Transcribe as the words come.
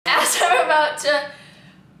about to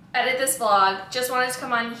edit this vlog. Just wanted to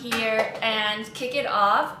come on here and kick it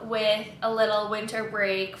off with a little winter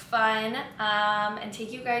break fun and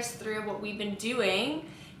take you guys through what we've been doing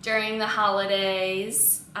during the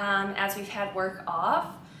holidays as we've had work off.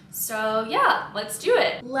 So yeah, let's do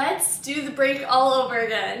it. Let's do the break all over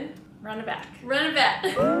again. Run it back. Run it back.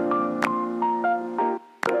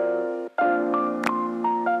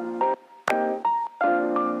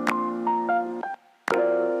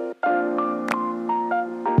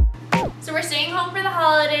 So we're staying home for the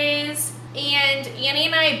holidays, and Annie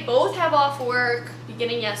and I both have off work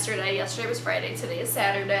beginning yesterday. Yesterday was Friday, today is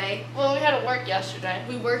Saturday. Well, we had to work yesterday.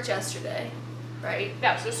 We worked yesterday, right?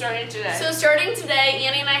 Yeah, so starting today. So starting today,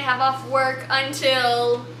 Annie and I have off work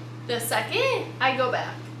until the 2nd. I go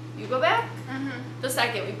back. You go back? The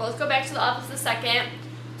 2nd. We both go back to the office the 2nd.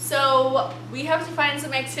 So we have to find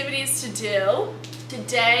some activities to do.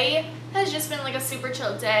 Today has just been like a super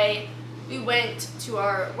chill day. We went to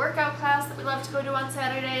our workout class that we love to go to on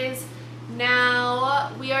Saturdays.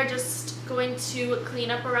 Now we are just going to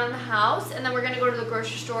clean up around the house, and then we're going to go to the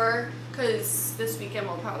grocery store because this weekend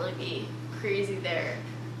will probably be crazy there.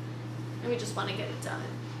 And we just want to get it done,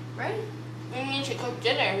 right? We need to cook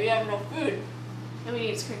dinner. We have no food. And we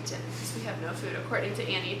need to cook dinner because we have no food, according to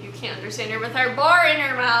Annie, if you can't understand her with our bar in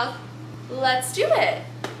her mouth. Let's do it.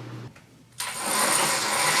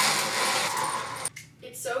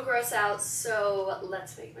 It's so gross out, so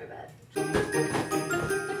let's make my bed.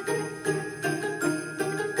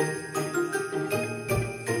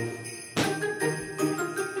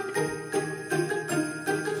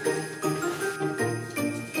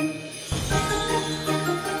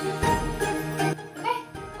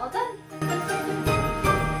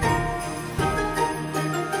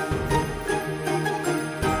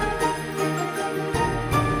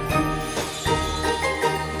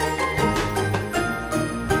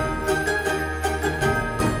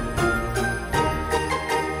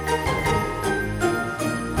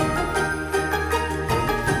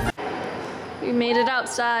 We made it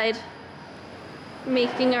outside,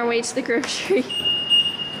 making our way to the grocery.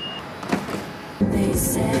 They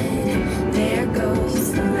said, there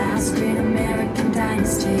goes the last great American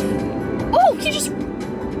dynasty. Oh, he just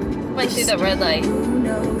went through the red light. Who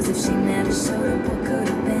knows if she never showed up, what could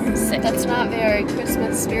have been? That's not very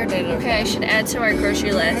Christmas spirited. Okay, I should add to our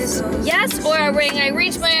grocery list. Yes, Aura Ring, I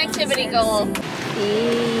reached my activity goal.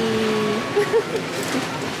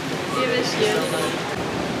 You miss you.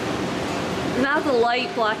 Not the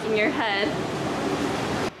light blocking your head.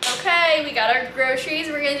 Okay, we got our groceries.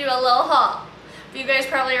 We're gonna do a little haul. You guys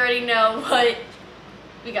probably already know what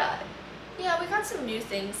we got. Yeah, we got some new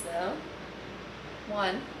things though.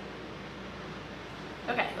 One.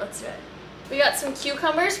 Okay, let's do it. We got some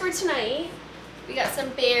cucumbers for tonight. We got some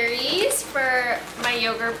berries for my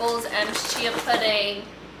yogurt bowls and chia pudding.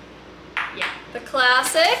 Yeah, the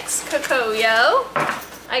classics, Cocoyo.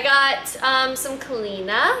 I got some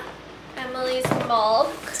Kalina. Emily's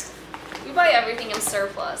milk. We buy everything in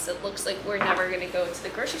surplus. It looks like we're never gonna go to the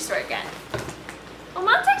grocery store again. Oh,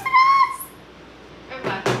 Mom texted us!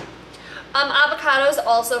 Okay. Avocados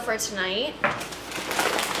also for tonight.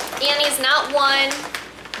 Annie's not 1,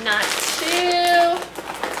 not 2,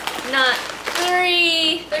 not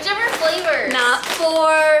 3. They're different flavors. Not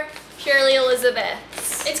 4. Purely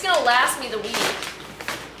Elizabeth's. It's gonna last me the week.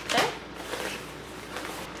 Okay.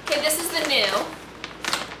 Okay, this is the new.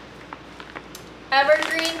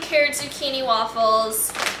 Evergreen carrot zucchini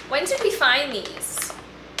waffles. When did we find these?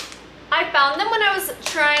 I found them when I was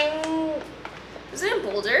trying, was it in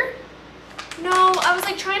Boulder? No, I was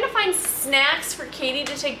like trying to find snacks for Katie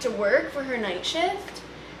to take to work for her night shift.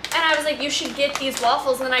 And I was like, you should get these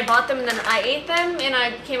waffles, and then I bought them and then I ate them and I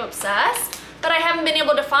became obsessed. But I haven't been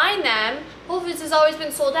able to find them. Whole Foods has always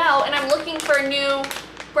been sold out, and I'm looking for a new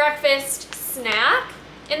breakfast snack.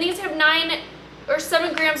 And these have 9 or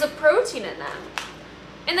 7 grams of protein in them.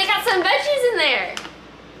 And they got some veggies in there.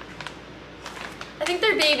 I think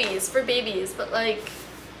they're babies, for babies, but like,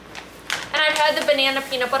 and I've had the banana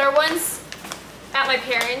peanut butter ones at my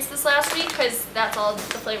parents' this last week because that's all the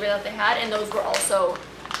flavor that they had, and those were also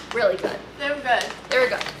really good. They were good. They were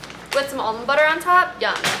good. With some almond butter on top,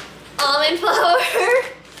 yum. Almond flour,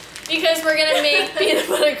 because we're gonna make peanut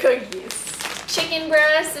butter cookies. Chicken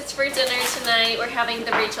breast, it's for dinner tonight. We're having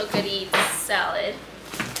the Rachel Good Eats salad.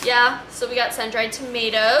 Yeah, so we got sun-dried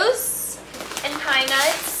tomatoes and pine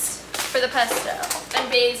nuts for the pesto and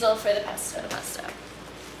basil for the pesto.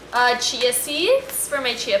 Chia seeds for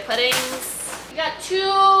my chia puddings. We got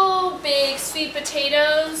 2 big sweet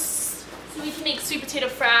potatoes so we can make sweet potato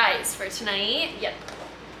fries for tonight. Yep.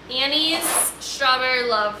 Annie's strawberry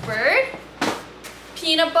lovebird,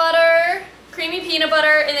 peanut butter creamy peanut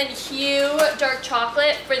butter, and then Hu dark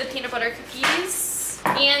chocolate for the peanut butter cookies,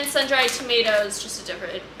 and sun-dried tomatoes, just a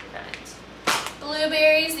different kind.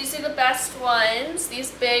 Blueberries, these are the best ones.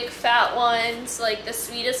 These big fat ones, like the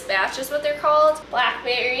sweetest batch is what they're called.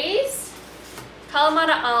 Blackberries,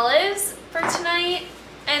 Kalamata olives for tonight,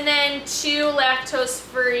 and then 2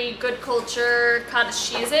 lactose-free Good Culture cottage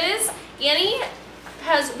cheeses. Annie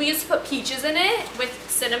we used to put peaches in it with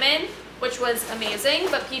cinnamon, which was amazing,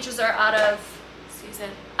 but peaches are out of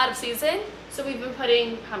season. So we've been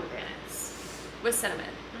putting pomegranates with cinnamon.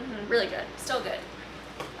 Really good, still good.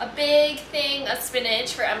 A big thing of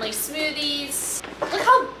spinach for Emily's smoothies. Look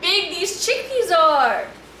how big these chickpeas are.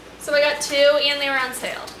 So I got 2 and they were on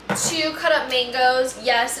sale. 2 cut up mangoes.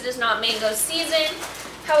 Yes, it is not mango season.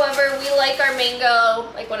 However, we like our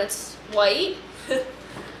mango like when it's white.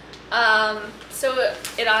 So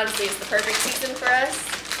it honestly is the perfect season for us.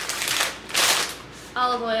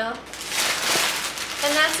 Olive oil.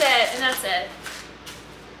 And that's it.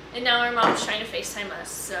 And now our mom's trying to FaceTime us,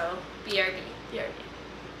 so BRB.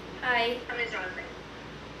 Hi. Something's wrong with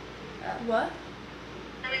it. What?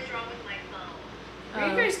 Something's wrong with my phone. Where are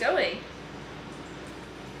you guys going?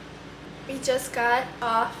 We just got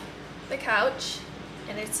off the couch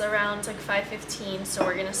and it's around like 5:15, so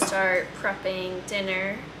we're gonna start prepping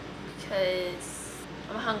dinner because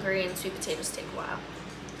I'm hungry and sweet potatoes take a while.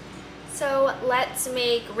 So let's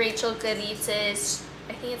make Rachel Goodieats.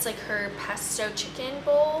 I think it's like her pesto chicken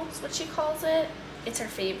bowl is what she calls it. It's her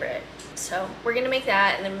favorite. So we're gonna make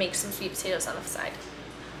that and then make some sweet potatoes on the side.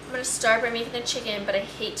 I'm gonna start by making the chicken, but I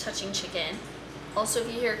hate touching chicken. Also, if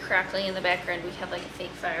you hear crackling in the background, we have like a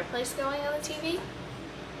fake fireplace going on the TV.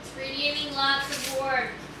 It's radiating lots of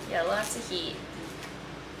warmth. Yeah, lots of heat.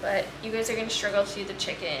 But you guys are gonna struggle to do the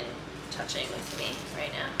chicken touching with me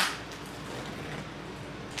right now.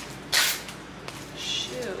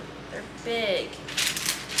 Shoot, they're big.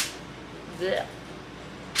 Blech.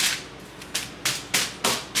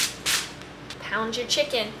 Pound your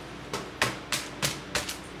chicken.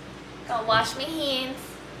 Gotta wash my hands.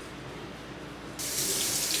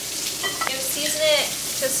 I'm gonna season it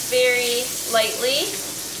just very lightly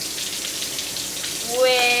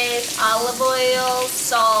with olive oil,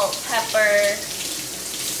 salt, pepper,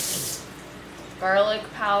 garlic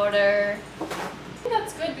powder. I think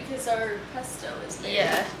that's good because our pesto is there.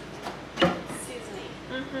 Yeah.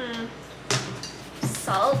 Seasoning.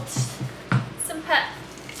 Salt, some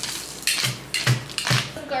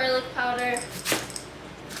some garlic powder.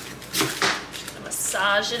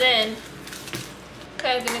 Massage it in.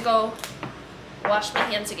 Okay, I'm gonna go wash my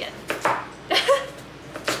hands again.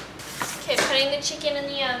 Okay, putting the chicken in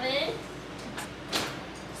the oven.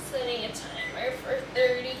 Setting a timer for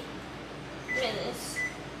 30 minutes.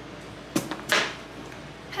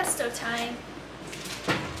 Pesto time.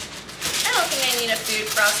 I don't think I need a food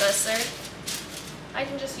processor. I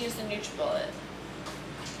can just use the NutriBullet.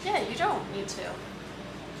 Yeah, you don't need to.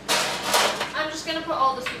 I'm just gonna put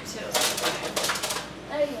all the sweet potatoes in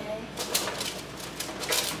there. Okay.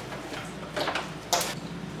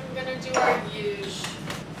 I'm gonna do our huge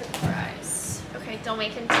fries. Okay, don't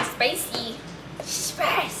make them too spicy.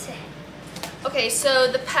 Spicy. Okay,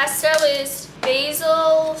 so the pesto is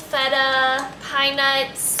basil, feta, pine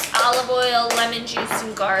nuts, olive oil, lemon juice,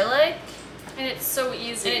 and garlic. And it's so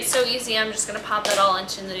easy. I'm just gonna pop it all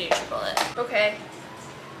into the NutriBullet. Okay.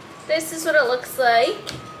 This is what it looks like.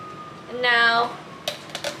 And now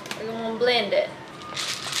we're gonna blend it.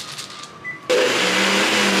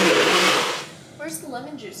 Where's the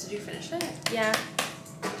lemon juice? Did you finish it? Yeah.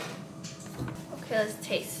 Okay, let's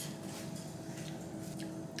taste.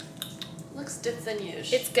 Looks dipped than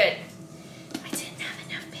usual. It's good. I didn't have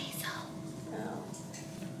enough basil. Oh.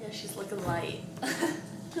 Yeah, she's looking light.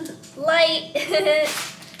 Light.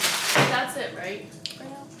 That's it, right?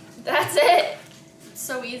 That's it. It's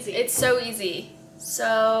so easy. It's so easy.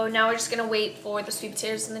 So now we're just gonna wait for the sweet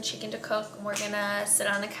potatoes and the chicken to cook, and we're gonna sit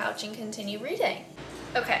on the couch and continue reading.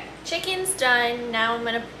 Okay, chicken's done. Now I'm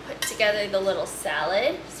gonna put together the little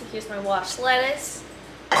salad. So here's my washed lettuce.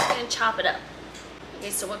 I'm gonna chop it up.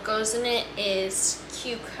 Okay, so what goes in it is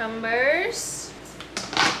cucumbers.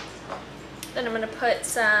 Then I'm gonna put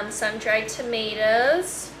some sun-dried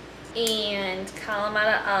tomatoes and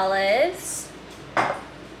Kalamata olives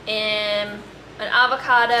and an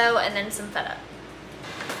avocado and then some feta.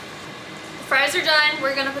 The fries are done.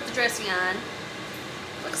 We're gonna put the dressing on.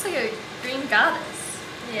 Looks like a green goddess.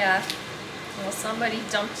 Yeah. Well, somebody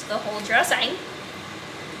dumped the whole dressing.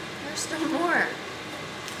 There's still more.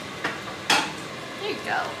 There you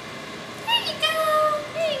go. There you go.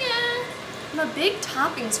 There you go. I'm a big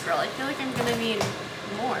toppings girl. I feel like I'm gonna need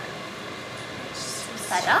more.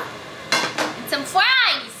 Feta. Some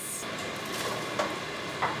fries!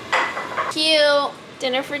 Cute.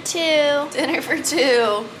 Dinner for two. Dinner for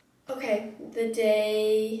two. Okay, the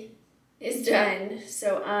day is done,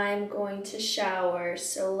 so I'm going to shower.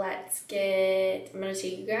 So I'm gonna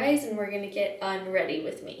take you guys and we're gonna get unready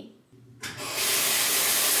with me.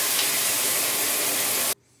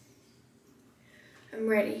 I'm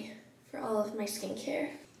ready for all of my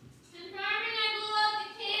skincare. Confirming I blew out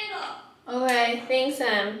the candle. Okay, thanks,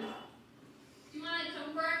 Em. Do you want to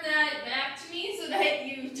confirm that back to me so that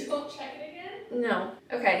you don't check it again? No.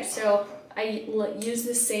 Okay, so I use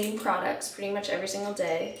the same products pretty much every single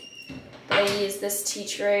day. But I use this tea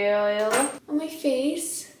tree oil on my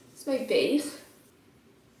face. It's my base.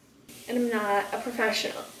 And I'm not a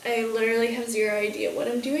professional. I literally have zero idea what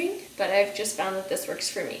I'm doing, but I've just found that this works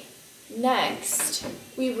for me. Next,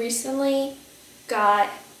 we recently got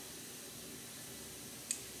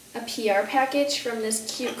a PR package from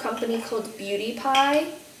this cute company called Beauty Pie.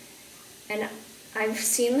 And I've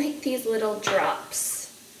seen like these little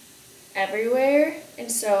drops everywhere,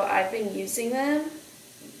 and so I've been using them.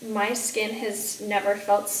 My skin has never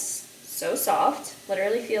felt so soft.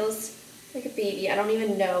 Literally feels like a baby. I don't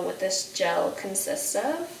even know what this gel consists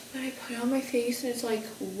of, but I put it on my face and it's like,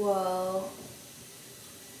 whoa.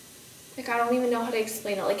 Like, I don't even know how to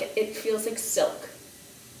explain it. Like, it feels like silk.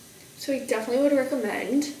 So I definitely would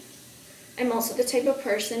recommend. I'm also the type of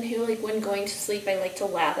person who, like, when going to sleep, I like to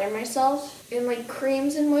lather myself in, like,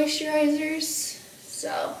 creams and moisturizers.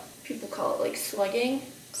 So people call it, like, slugging.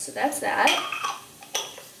 So that's that.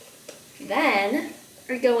 Then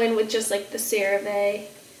I go in with just, like, the CeraVe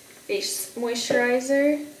face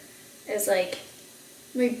moisturizer as, like,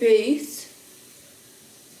 my base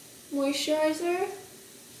moisturizer.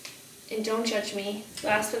 And don't judge me.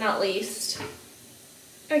 Last but not least,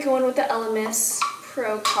 I go in with the Elemis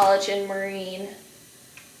Pro Collagen Marine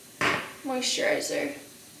Moisturizer.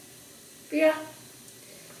 But yeah,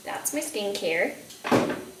 that's my skincare.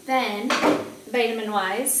 Then,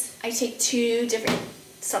 vitamin-wise, I take 2 different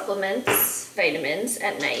supplements, vitamins,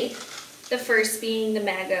 at night. The first being the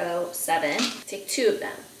Mago 7. I take 2 of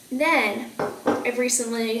them. Then, I've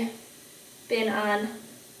recently been on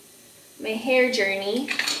my hair journey,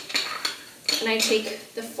 and I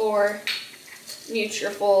take the 4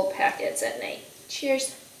 Nutrafol packets at night.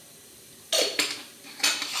 Cheers.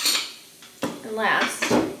 And last,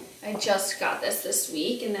 I just got this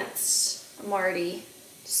week, and I'm already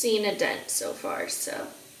seeing a dent so far, so.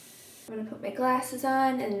 I'm gonna put my glasses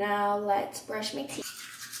on, and now let's brush my teeth.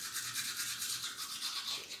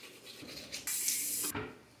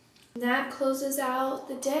 And that closes out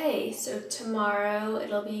the day. So tomorrow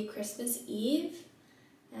it'll be Christmas Eve,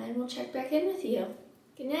 and we'll check back in with you.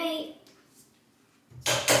 Good night.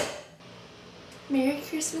 Merry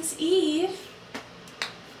Christmas Eve.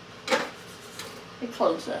 I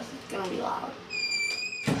close this, it's gonna be loud.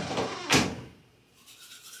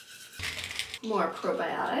 More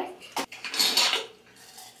probiotic.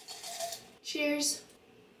 Cheers.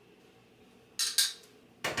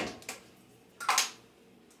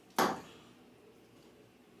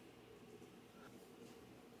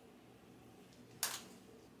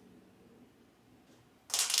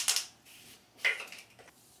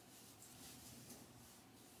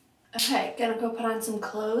 Okay, gonna go put on some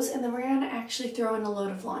clothes, and then we're gonna actually throw in a load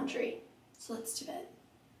of laundry. So let's do it.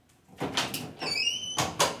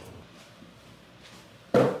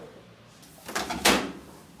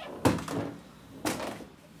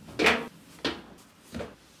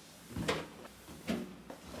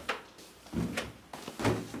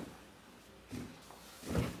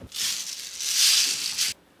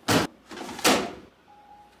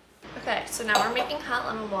 Okay, so now we're making hot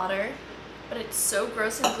lemon water. But it's so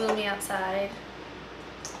gross and gloomy outside.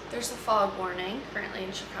 There's a fog warning currently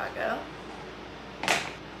in Chicago.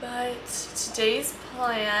 But today's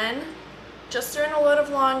plan, just throwing a load of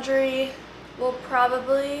laundry. We'll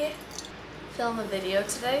probably film a video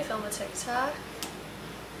today, film a TikTok.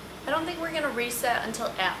 I don't think we're gonna reset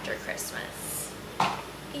until after Christmas.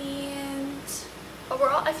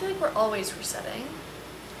 But I feel like we're always resetting.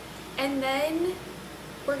 And then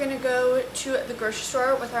we're gonna go to the grocery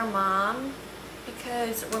store with our mom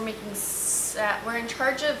because we're in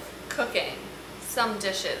charge of cooking some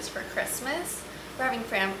dishes for Christmas. We're having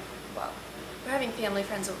family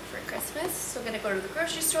friends over for Christmas, so we're gonna go to the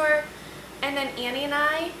grocery store. And then Annie and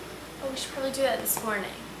I, we should probably do that this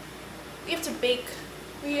morning. We have to bake.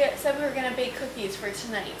 We said we were gonna bake cookies for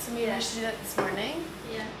tonight, so maybe we should do that this morning.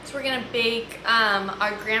 Yeah. So we're gonna bake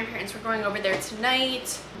our grandparents. We're going over there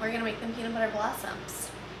tonight. We're gonna make them peanut butter blossoms.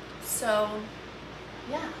 So,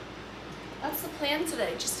 yeah, that's the plan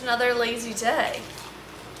today. Just another lazy day.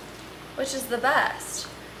 which is the best.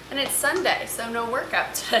 And it's Sunday, so no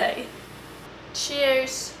workout today.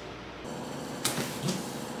 Cheers.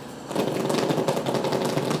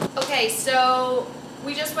 Okay, so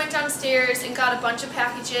we just went downstairs and got a bunch of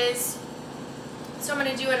packages. So I'm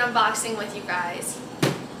gonna do an unboxing with you guys.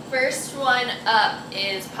 First one up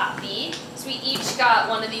is Poppy. So we each got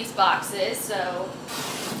one of these boxes, so.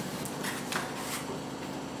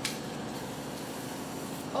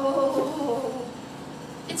 Oh,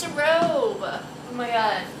 it's a robe. Oh my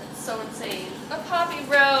god, that's so insane. A Poppy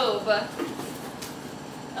robe.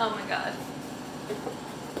 Oh my god.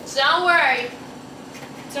 So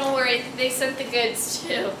don't worry, they sent the goods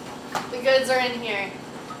too. The goods are in here.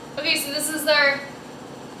 Okay, so this is their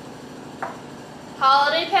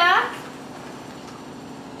holiday pack.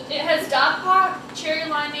 It has Doc Pop, cherry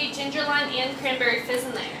limeade, ginger lime, and cranberry fizz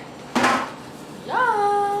in there.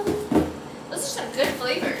 Yum! Those are some good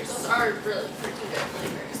flavors. Those are really freaking good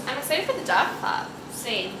flavors. I'm excited for the Doc Pop.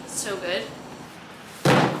 Same, so good.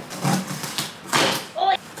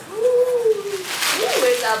 Oh, ooh,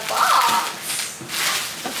 it's a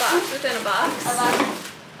box. A box within a box. A box.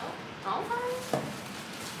 Oh, okay.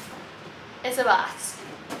 It's a box.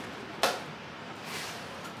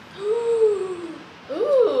 Ooh,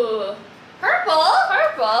 purple.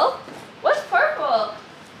 Purple. What's purple?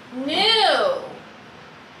 New.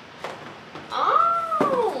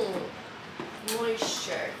 Oh,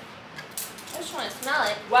 moisture. I just want to smell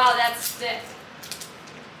it. Wow, that's thick.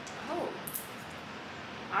 Oh,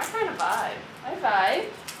 I kind of vibe. I vibe.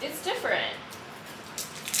 It's different.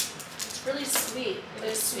 It's really sweet.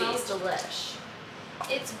 It smells delish.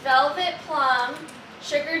 It's velvet plum,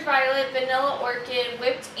 sugared violet, vanilla orchid,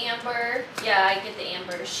 whipped amber. Yeah, I get the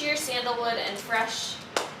amber. Sheer sandalwood and fresh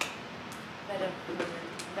vetiver.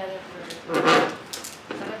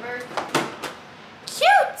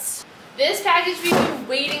 Cute! This package we've been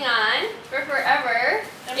waiting on for forever.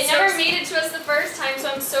 It never made it to us the first time, so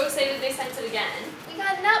I'm so excited they sent it again. We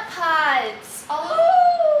got nut pods.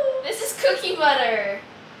 Oh, this is cookie butter.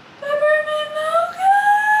 Peppermint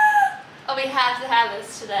mocha. Oh, we have to have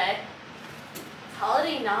this today.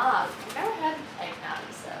 Holiday nog. I've never had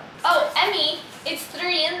eggnogs though. Oh, Emmy, it's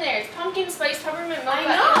 3 in there. It's pumpkin spice, peppermint mocha,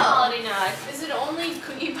 and holiday nog. Is it only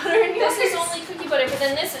cookie butter in yours? This is only cookie butter, but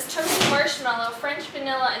then this is toasted marshmallow, French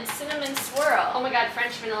vanilla, and cinnamon swirl. Oh my god,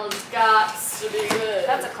 French vanilla's got to be good.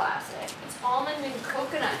 That's a classic. It's almond and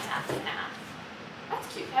coconut half and half. That's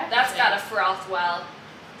cute packaging. That's gotta froth well.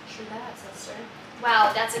 Sure that, sister.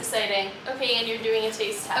 Wow, that's exciting. Okay, and you're doing a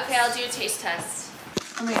taste test. Okay, I'll do a taste test.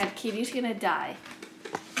 Oh my god, Katie's gonna die.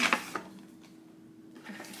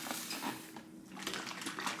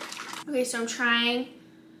 Okay, so I'm trying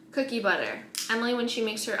cookie butter. Emily, when she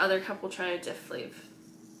makes her other cup, will try a diff flavor.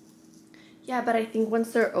 Yeah, but I think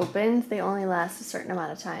once they're opened, they only last a certain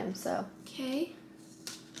amount of time, so. Okay.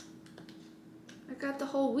 I got the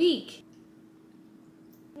whole week.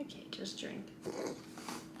 Okay, just drink.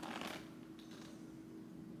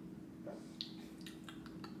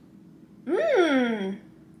 Mmm.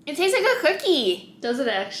 It tastes like a cookie. Does it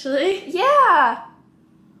actually? Yeah.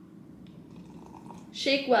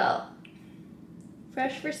 Shake well.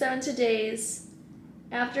 Fresh for 7 days.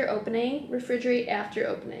 After opening, refrigerate after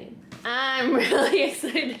opening. I'm really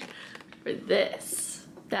excited for this.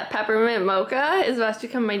 That peppermint mocha is about to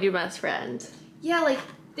become my new best friend. Yeah, like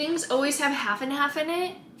things always have half and half in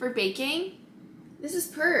it for baking. This is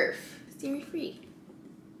perf. It's dairy free.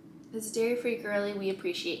 This is dairy free, girly. We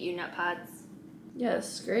appreciate you, nut pods.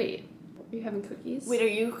 Yes, great. Are you having cookies? Wait, are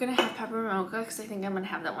you gonna have peppermint mocha? Because I think I'm gonna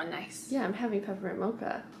have that one next. Yeah, I'm having peppermint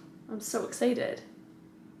mocha. I'm so excited.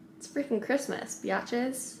 It's freaking Christmas,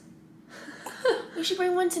 biatches. We should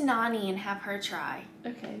bring one to Nani and have her try.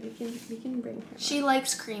 Okay, we can bring her one. She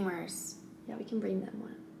likes creamers. Yeah, we can bring them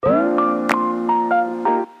one.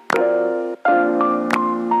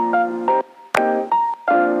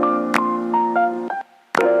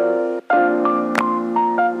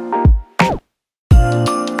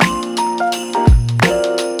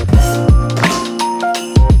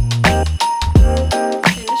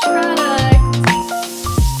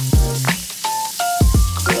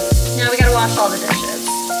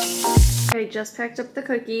 Just packed up the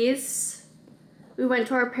cookies. We went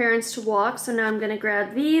to our parents to walk, so now I'm gonna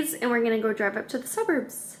grab these and we're gonna go drive up to the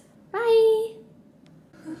suburbs. Bye!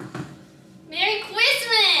 Merry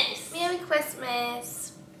Christmas! Merry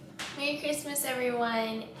Christmas! Merry Christmas,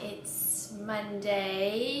 everyone. It's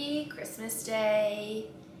Monday, Christmas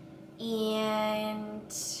Day,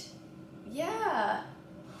 and yeah,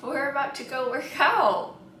 we're about to go work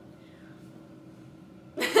out.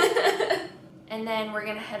 And then we're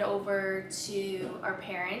gonna head over to our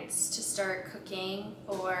parents to start cooking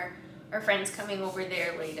for our friend's coming over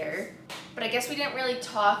there later. But I guess we didn't really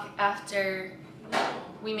talk after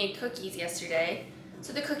we made cookies yesterday.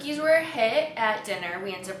 So the cookies were a hit at dinner.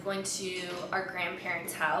 We ended up going to our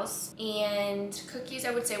grandparents' house. And cookies,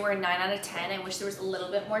 I would say, were a 9 out of 10. I wish there was a little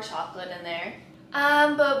bit more chocolate in there.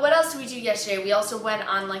 But what else did we do yesterday? We also went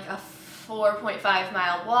on like a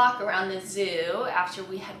 4.5-mile walk around the zoo after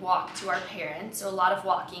we had walked to our parents. So a lot of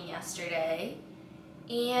walking yesterday.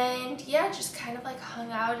 And yeah, just kind of like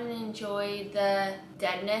hung out and enjoyed the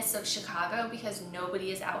deadness of Chicago because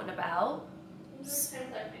nobody is out and about.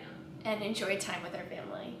 And enjoyed time with our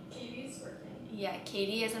family. Katie's working. Yeah,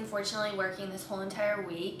 Katie is unfortunately working this whole entire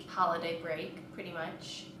week. Holiday break, pretty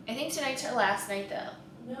much. I think tonight's her last night though.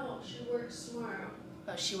 No, she works tomorrow.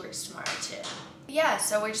 Oh, she works tomorrow too. Yeah,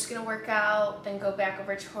 so we're just gonna work out, then go back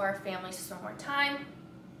over to our family to spend more time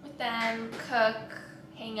with them, cook,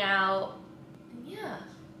 hang out, and yeah.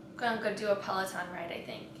 I'm gonna go do a Peloton ride, I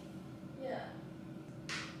think. Yeah.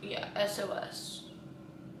 Yeah, SOS.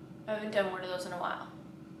 I haven't done one of those in a while.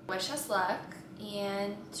 Wish us luck,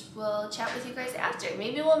 and we'll chat with you guys after.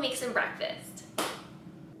 Maybe we'll make some breakfast.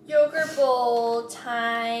 Yogurt bowl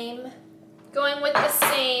time. Going with the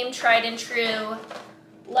same tried and true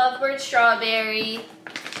Lovebird strawberry,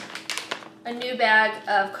 a new bag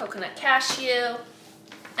of coconut cashew,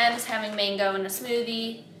 Em's having mango in a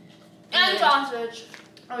smoothie. And sausage.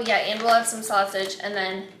 Oh yeah, and we'll have some sausage, and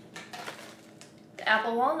then the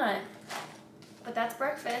apple walnut. But that's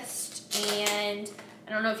breakfast, and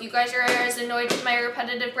I don't know if you guys are as annoyed with my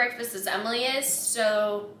repetitive breakfast as Emily is,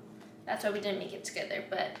 so that's why we didn't make it together,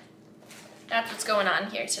 but that's what's going on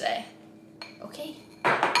here today. Okay.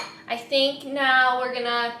 I think now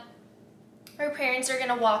our parents are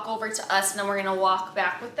gonna walk over to us, and then we're gonna walk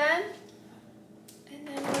back with them. And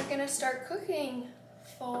then we're gonna start cooking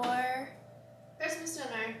for Christmas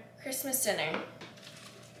dinner. Christmas dinner.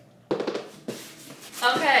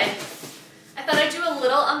 Okay. I thought I'd do a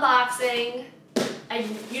little unboxing.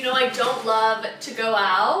 You know I don't love to go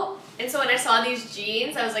out, and so when I saw these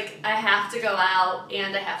jeans, I was like, I have to go out,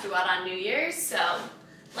 and I have to go out on New Year's, so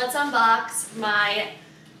let's unbox my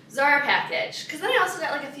Zara package. Because then I also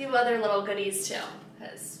got like a few other little goodies too,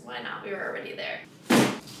 because why not? We were already there.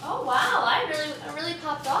 Oh wow, I really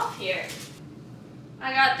popped off here.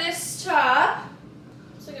 I got this top.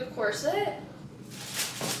 It's like a corset.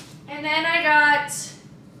 And then I got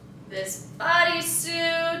this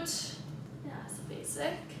bodysuit. Yeah, it's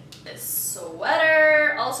basic. This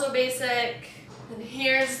sweater, also basic. And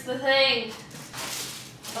here's the thing.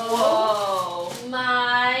 Oh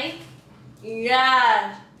my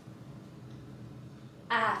God.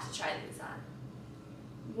 I have to try these on.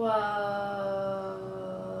 Whoa.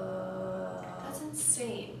 That's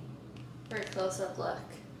insane. For a close-up look.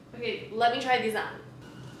 Okay, let me try these on.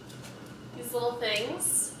 These little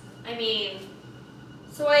things. I mean,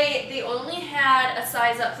 so they only had a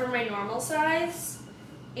size up from my normal size,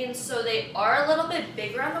 and so they are a little bit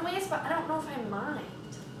bigger on the waist, but I don't know if I mind.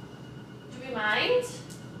 Do we mind?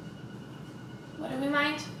 What do we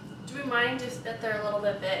mind? Do we mind if that they're a little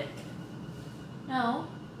bit big? No,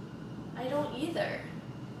 I don't either.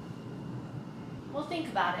 We'll think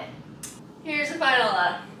about it. Here's the final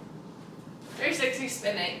look. 360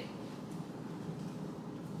 spinning.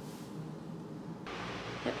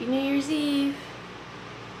 Happy New Year's Eve.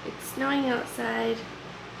 It's snowing outside.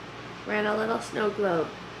 We're in a little snow globe.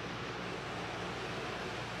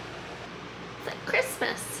 It's like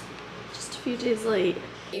Christmas. Just a few days late.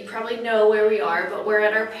 You probably know where we are, but we're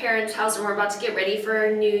at our parents' house and we're about to get ready for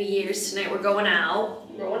our New Year's tonight. We're going out.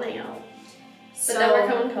 Rolling out. So, But then we're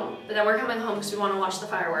coming home. But then we're coming home because we want to watch the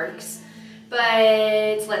fireworks.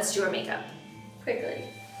 But let's do our makeup. Quickly.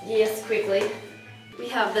 Yes, quickly. We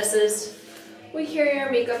have we carry our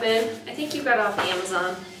makeup in. I think you got it off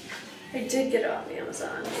Amazon. I did get it off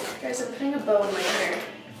Amazon. Guys, I'm putting a bow in my hair.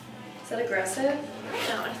 Is that aggressive?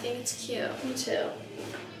 No, I think it's cute. Me too.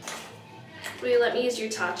 Will you let me use your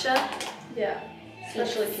Tatcha? Yeah.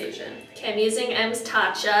 Special occasion. Okay, I'm using Em's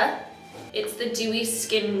Tatcha. It's the Dewy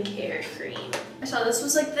Skincare Cream. I saw this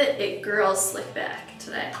was like the It Girl Slick Back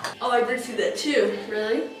today. Oh, I did see that too.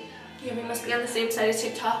 Really? Yeah, we must be on the same side as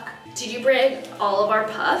TikTok. Did you bring all of our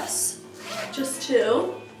puffs? Just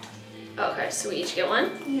 2. Okay, so we each get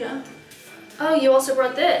one? Yeah. Oh, you also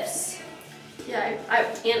brought this. Yeah,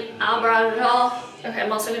 And I brought it all. Okay,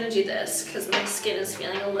 I'm also gonna do this because my skin is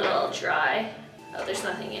feeling a little dry. Oh, there's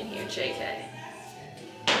nothing in here, JK.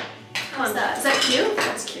 Come on, that? Is that cute?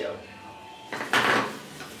 That's cute.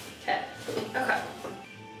 Okay. Okay.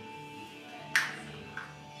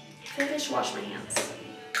 I think I should wash my hands.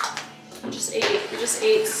 We just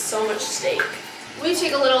ate so much steak. Will you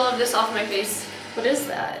take a little of this off my face? What is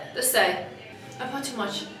that? This say. I put too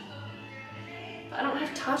much. But I don't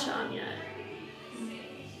have Tatcha on yet.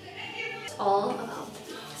 It's all about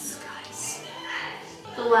these guys.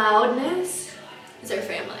 The loudness is our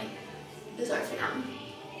family. Is our family.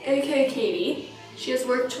 AKA Katie. She has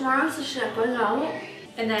work tomorrow, so she's not going out.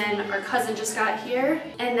 And then our cousin just got here.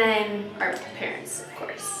 And then our parents, of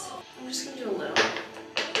course. I'm just gonna do a little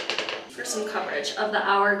for some coverage of the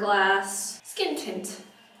Hourglass skin tint.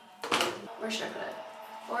 Where should I put it?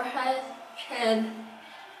 Forehead, chin,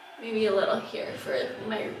 maybe a little here for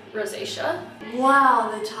my rosacea. Wow,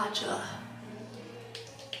 the Tatcha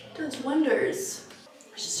does wonders.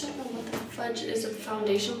 I just don't know what the fudge is of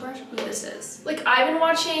foundation brush, who this is. Like, I've been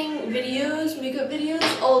watching videos, makeup videos,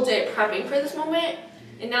 all day prepping for this moment.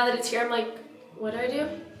 And now that it's here, I'm like, what do I do?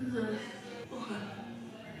 Okay.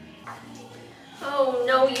 Oh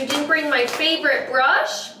no, you didn't bring my favorite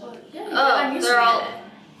brush? Yeah, I'm used to it.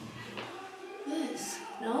 This,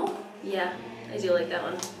 no? Yeah, I do like that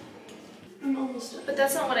one. I'm almost done. But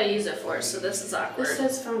that's not what I use it for, so this is awkward. This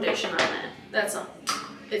says foundation on it. That's not,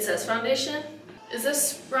 it says foundation? Is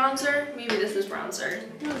this bronzer? Maybe this is bronzer.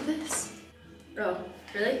 No, this. Oh,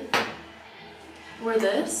 really? Or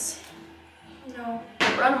this? No.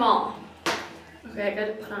 Run them all. Okay, I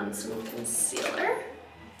gotta put on some concealer.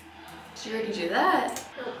 Did you already do that?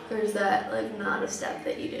 Nope. There's that, like, not a step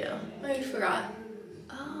that you do. Oh, you forgot.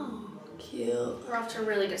 Oh, cute. We're off to a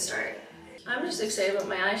really good start. I'm just excited about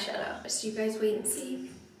my eyeshadow. So you guys wait and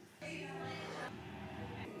see. I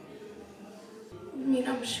mean,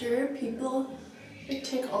 I'm sure people like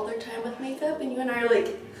take all their time with makeup, and you and I are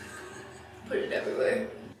like, put it everywhere.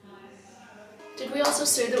 Did we also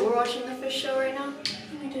say that we're watching the fish show right now?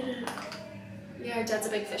 We didn't. Yeah, our dad's a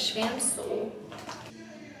big fish fan, so.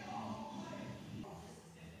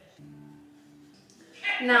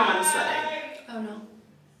 Now I'm sweating. Oh no.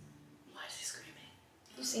 Why is he screaming?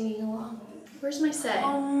 He's singing along. Where's my say?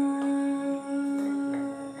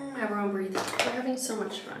 Everyone breathe. We're having so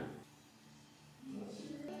much fun.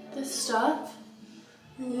 This stuff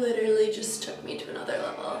literally just took me to another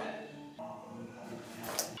level.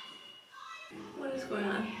 What is going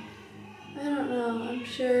on? I don't know, I'm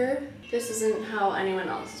sure. This isn't how anyone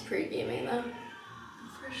else is pre-gaming though.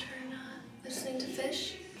 For sure not. Listening to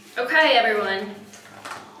fish. Okay, everyone.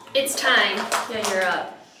 It's time. Yeah, you're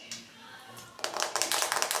up.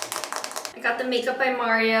 I got the Makeup by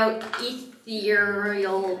Mario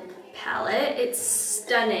Ethereal palette. It's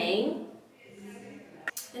stunning.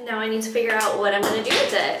 And now I need to figure out what I'm gonna do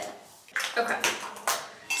with it. Okay,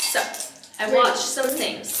 so I watched some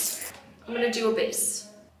things. I'm gonna do a base.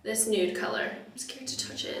 This nude color. I'm scared to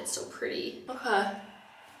touch it, it's so pretty. Okay,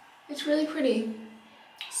 it's really pretty.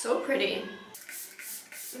 So pretty.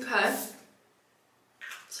 Okay,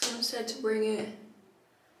 so I said to bring it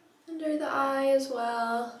under the eye as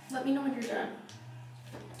well. Let me know when you're done.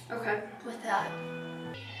 Okay, with that.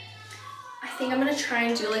 I think I'm gonna try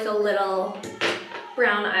and do like a little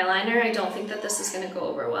brown eyeliner. I don't think that this is gonna go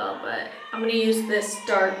over well, but I'm gonna use this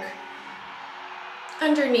dark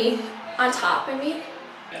underneath, on top, I mean.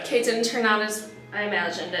 Okay, it didn't turn out as I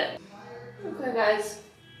imagined it. Okay guys,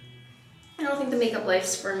 I don't think the makeup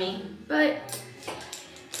life's for me, but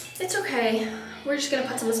it's okay. We're just gonna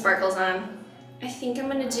put some sparkles on. I think I'm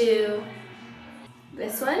gonna do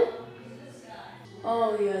this one.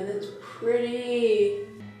 Oh yeah, that's pretty.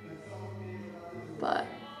 But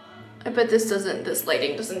I bet this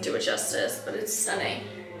lighting doesn't do it justice, but it's stunning.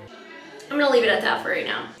 I'm gonna leave it at that for right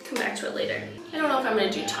now. Come back to it later. I don't know if I'm gonna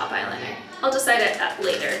do top eyeliner. I'll decide it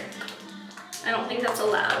later. I don't think that's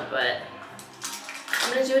allowed, but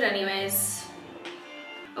I'm gonna do it anyways.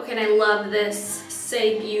 Okay, and I love this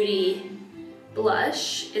Say Beauty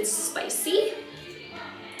blush. It's spicy.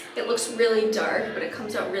 It looks really dark, but it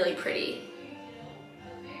comes out really pretty.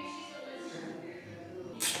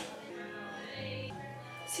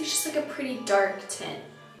 See, it's just like a pretty dark tint.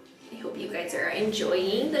 I hope you guys are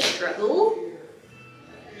enjoying the struggle.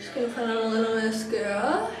 Just gonna put on a little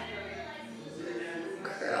mascara.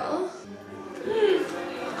 Curl.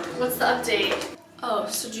 What's the update? Oh,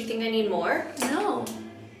 so do you think I need more? No.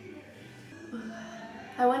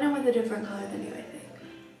 I went in with a different color than you, I think.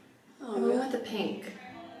 Oh, I went with the pink.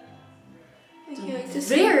 It's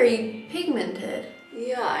very pigmented.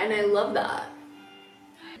 Yeah, and I love that.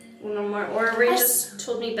 No more Ray just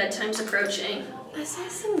told me bedtime's approaching. I saw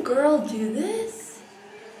some girl do this,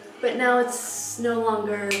 but now it's no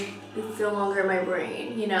longer in my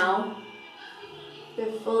brain, you know?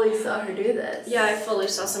 I fully saw her do this. Yeah, I fully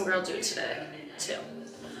saw some girl do it today, too.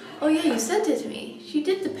 Oh yeah, you sent it to me. She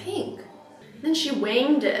did the pink. Then she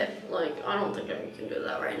winged it. Like, I don't think I can do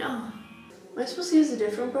that right now. Am I supposed to use a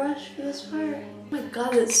different brush for this part? Oh my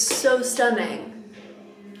god, it's so stunning.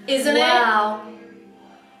 Isn't it? Wow.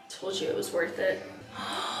 Told you it was worth it.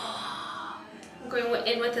 I'm going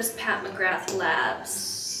in with this Pat McGrath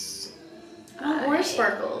Labs. I want more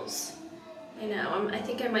sparkles. I know, I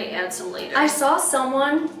think I might add some later. I saw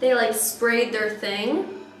someone, they like sprayed their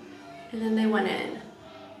thing and then they went in.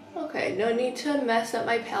 Okay, no need to mess up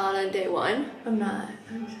my palette on day one. I'm not,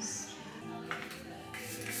 I'm just...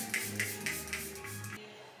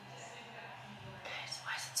 Guys,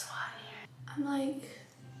 why is it so hot in here? I'm like,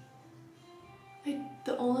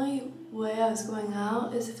 the only way I was going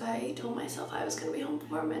out is if I told myself I was gonna be home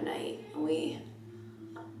before midnight.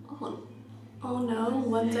 Oh no,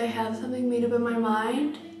 once I have something made up in my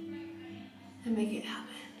mind, I make it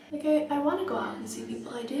happen. Like I want to go out and see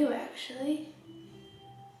people, I do actually.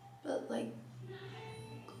 But like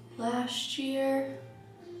last year,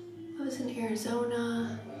 I was in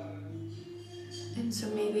Arizona, and so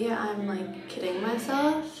maybe I'm like kidding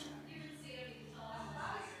myself.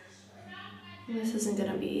 And this isn't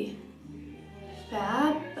gonna be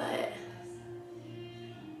bad, but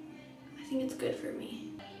I think it's good for me.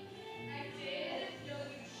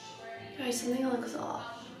 Guys, something looks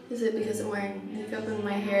off. Is it because I'm wearing makeup in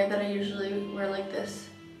my hair that I usually wear like this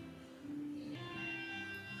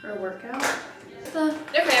for a workout? Okay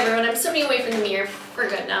everyone, I'm stepping away from the mirror for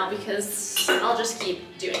good now because I'll just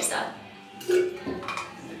keep doing stuff. Just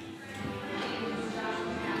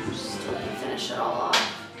to let me finish it all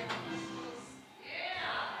off.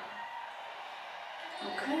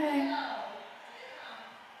 Okay.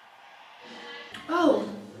 Oh,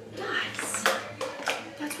 guys.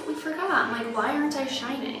 That's what we forgot. I'm like, why aren't I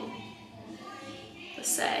shining? Let's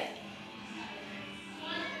say.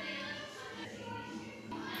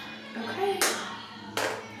 Okay.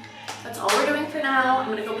 That's all we're doing for now. I'm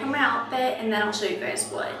gonna go put on my outfit and then I'll show you guys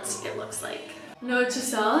what it looks like. Note to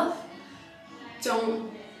self,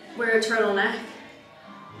 don't wear a turtleneck.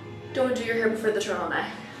 Don't do your hair before the turtleneck.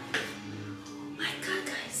 Oh my god,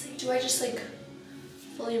 guys, like, do I just like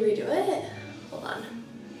fully redo it? Hold on.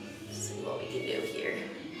 Let's see what we can do here.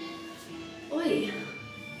 Oi.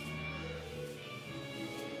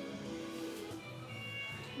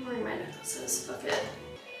 I'm wearing my necklaces, fuck it.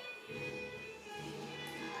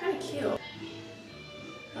 Kinda cute.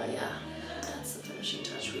 Oh yeah, that's the finishing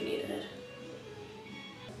touch we needed.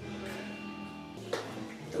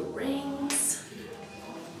 The rings.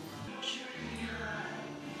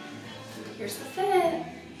 Here's the fit.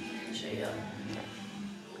 I'll show you.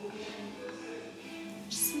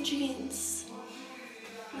 Just some jeans.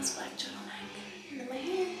 This black turtleneck. And then my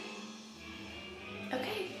hair.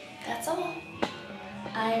 Okay, that's all.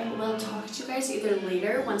 I will talk to you guys either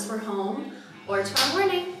later once we're home or tomorrow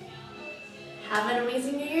morning. Have an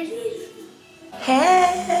amazing New Year's Eve.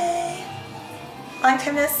 Hey! Long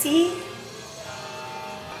time no see.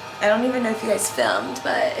 I don't even know if you guys filmed,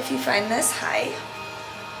 but if you find this, hi.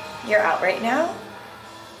 You're out right now.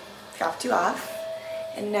 Dropped you off.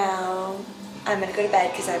 And now I'm gonna go to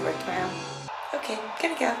bed because I have work tomorrow. Okay,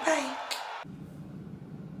 gotta go. Bye.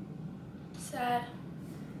 Sad.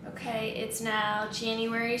 Okay, it's now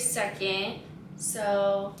January 2nd,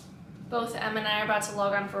 so both Em and I are about to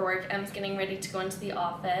log on for work. Em's getting ready to go into the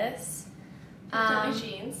office. Put on my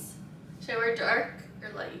jeans. Should I wear dark or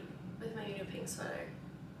light with my new pink sweater?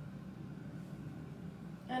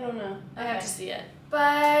 I don't know. I Okay. have to see it.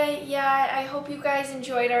 But yeah, I hope you guys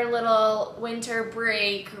enjoyed our little winter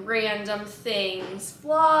break random things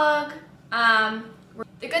vlog.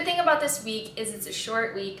 The good thing about this week is it's a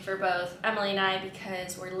short week for both Emily and I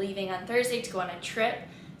because we're leaving on Thursday to go on a trip.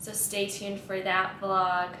 So stay tuned for that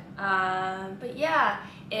vlog. But yeah,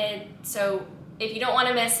 so if you don't want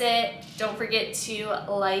to miss it, don't forget to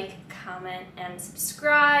like, comment, and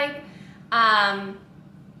subscribe.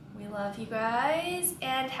 We love you guys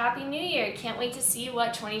and Happy New Year. Can't wait to see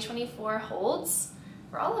what 2024 holds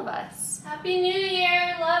for all of us. Happy New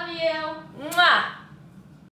Year. Love you. Mwah.